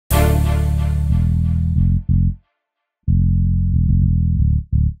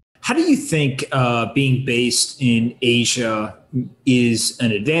How do you think being based in Asia is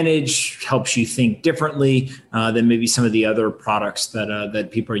an advantage, helps you think differently than maybe some of the other products that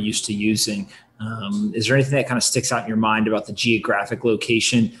people are used to using? Is there anything that kind of sticks out in your mind about the geographic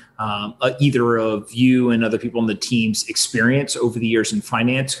location, either of you and other people in the team's experience over the years in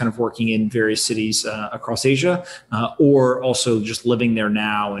finance, kind of working in various cities across Asia, or also just living there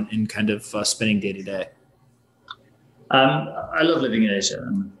now and kind of spending day to day? I love living in Asia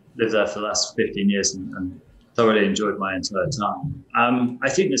and lived there for the last 15 years and thoroughly enjoyed my entire time. I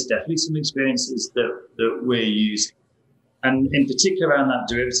think there's definitely some experiences that we're using, and in particular around that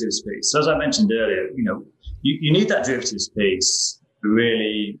derivatives piece. So as I mentioned earlier, you need that derivatives piece to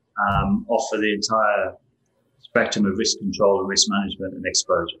really offer the entire spectrum of risk control and risk management and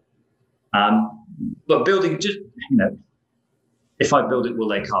exposure. But building just, if I build it, will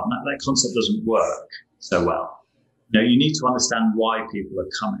they come? That concept doesn't work so well. You need to understand why people are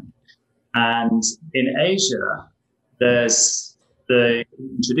coming. And in Asia, there's in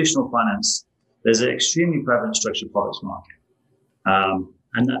traditional finance, there's an extremely prevalent structured products market.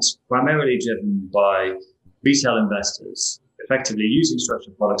 And that's primarily driven by retail investors effectively using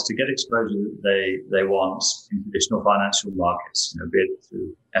structured products to get exposure that they want in traditional financial markets, be it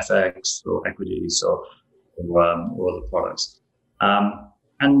through FX or equities or other products.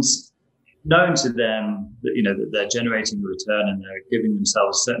 And known to them that, that they're generating a return and they're giving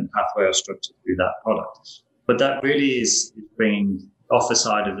themselves a certain pathway or structure through that product. But that really is bringing off the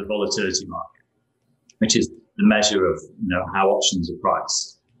side of the volatility market, which is the measure of, how options are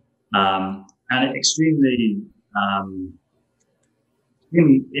priced. And extremely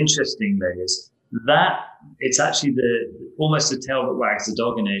interestingly is that it's actually almost the tail that wags the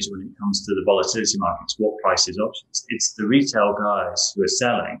dog in Asia when it comes to the volatility markets, what prices options. It's the retail guys who are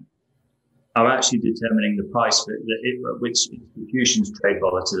selling are actually determining the price at which institutions trade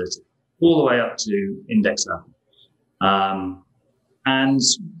volatility, all the way up to index level. And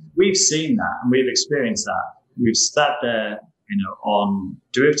we've seen that and we've experienced that. We've sat there, on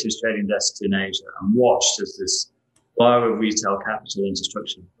derivatives trading desks in Asia and watched as this flow of retail capital into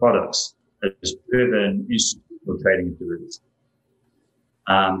structured products has driven institutional trading of derivatives.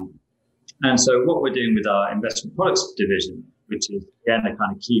 And so what we're doing with our investment products division, which is again a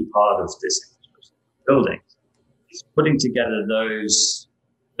kind of key part of this building, is putting together those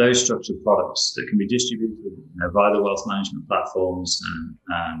structured products that can be distributed via the wealth management platforms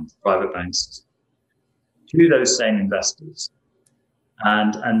and private banks to those same investors.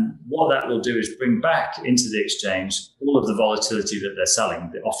 And what that will do is bring back into the exchange all of the volatility that they're selling,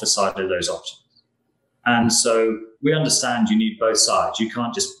 the offer side of those options. And so we understand you need both sides. You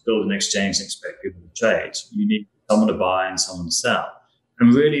can't just build an exchange and expect people to trade. You need someone to buy and someone to sell.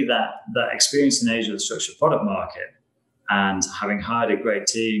 And really that experience in Asia, the structured product market, and having hired a great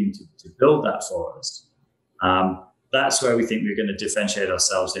team to build that for us, that's where we think we're going to differentiate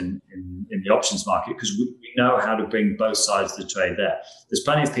ourselves in the options market, because we know how to bring both sides of the trade there. There's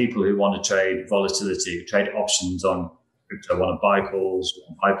plenty of people who want to trade volatility, who trade options on crypto, want to buy calls,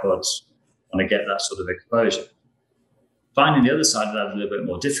 want to buy puts, want to get that sort of exposure. Finding the other side of that a little bit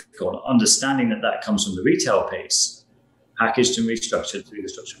more difficult, understanding that comes from the retail piece, packaged and restructured through the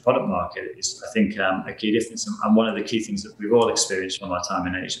structured product market is, I think, a key difference and one of the key things that we've all experienced from our time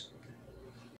in Asia.